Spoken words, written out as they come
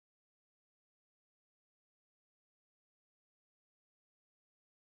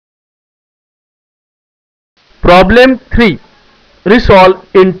Problem 3. Resolve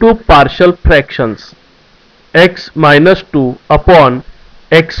into partial fractions. X minus 2 upon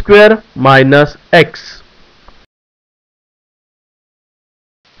x square minus x.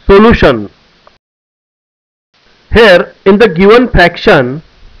 Solution. Here in the given fraction,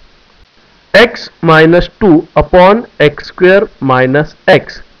 x minus 2 upon x square minus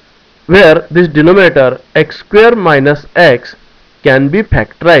x, where this denominator x square minus x can be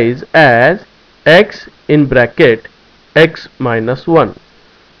factorized as x in bracket x minus 1.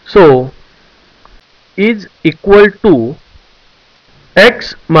 So is equal to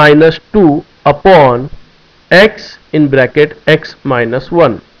x minus 2 upon x in bracket x minus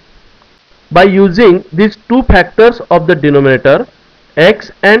 1. By using these two factors of the denominator x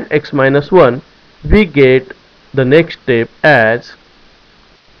and x minus 1, we get the next step as,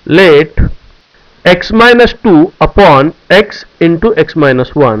 let x minus 2 upon x into x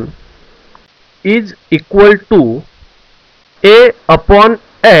minus 1 is equal to a upon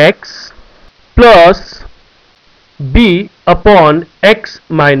x plus b upon x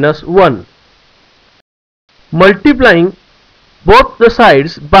minus 1. Multiplying both the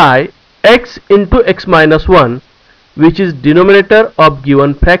sides by x into x minus 1, which is denominator of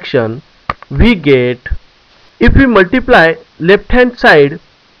given fraction, we get, if we multiply left hand side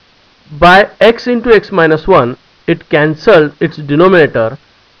by x into x minus 1, it cancels its denominator,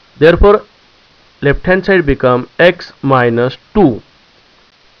 therefore left hand side become x minus 2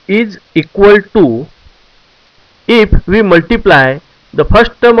 is equal to, if we multiply the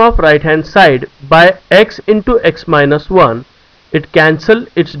first term of right hand side by x into x minus 1, it cancels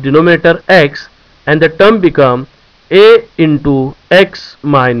its denominator x and the term become a into x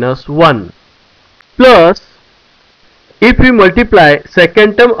minus 1, plus if we multiply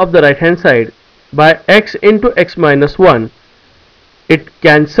second term of the right hand side by x into x minus 1, it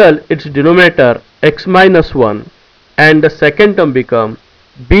cancels its denominator x minus 1 and the second term become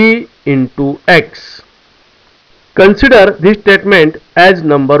b into x. Consider this statement as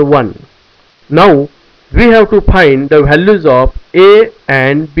number 1. Now we have to find the values of a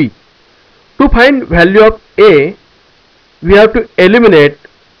and b. To find value of a, we have to eliminate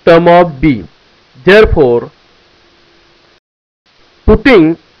term of b. Therefore,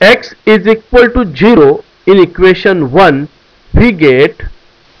 putting x is equal to 0 in equation 1, we get,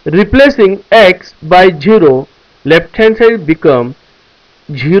 replacing x by 0, left hand side become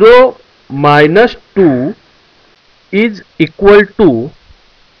 0 minus 2 is equal to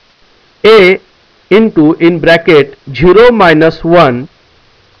a into in bracket 0 minus 1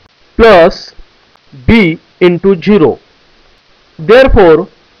 plus b into 0. Therefore,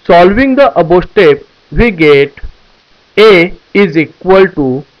 solving the above step, we get a is equal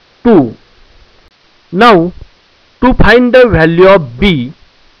to 2. Now to find the value of b,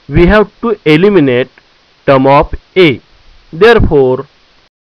 we have to eliminate term of a. Therefore,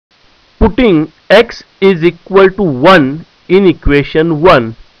 putting x is equal to 1 in equation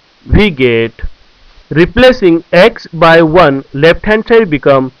 1, we get, replacing x by 1, left hand side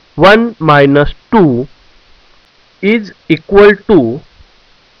become 1 minus 2 is equal to,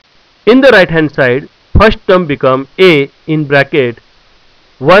 in the right hand side first term become a in bracket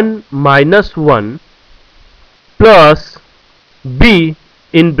 1 minus 1 plus b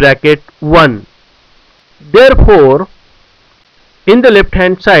in bracket 1. Therefore, in the left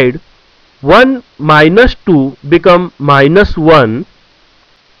hand side 1 minus 2 become minus 1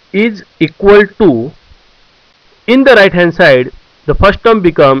 is equal to, in the right hand side the first term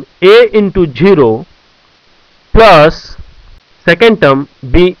become a into 0 plus second term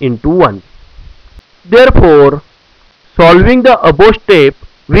b into 1. Therefore, solving the above step,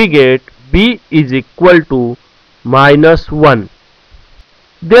 we get b is equal to minus 1.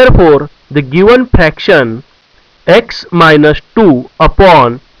 Therefore, the given fraction x minus 2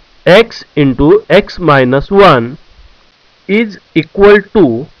 upon x into x minus 1 is equal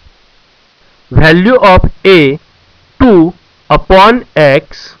to value of a 2 upon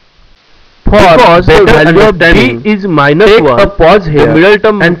x. For the value of b is minus 1, take a pause here, the middle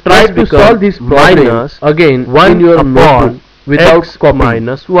term, and try to solve this problem minus again 1 in your notebook without copy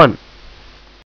minus 1.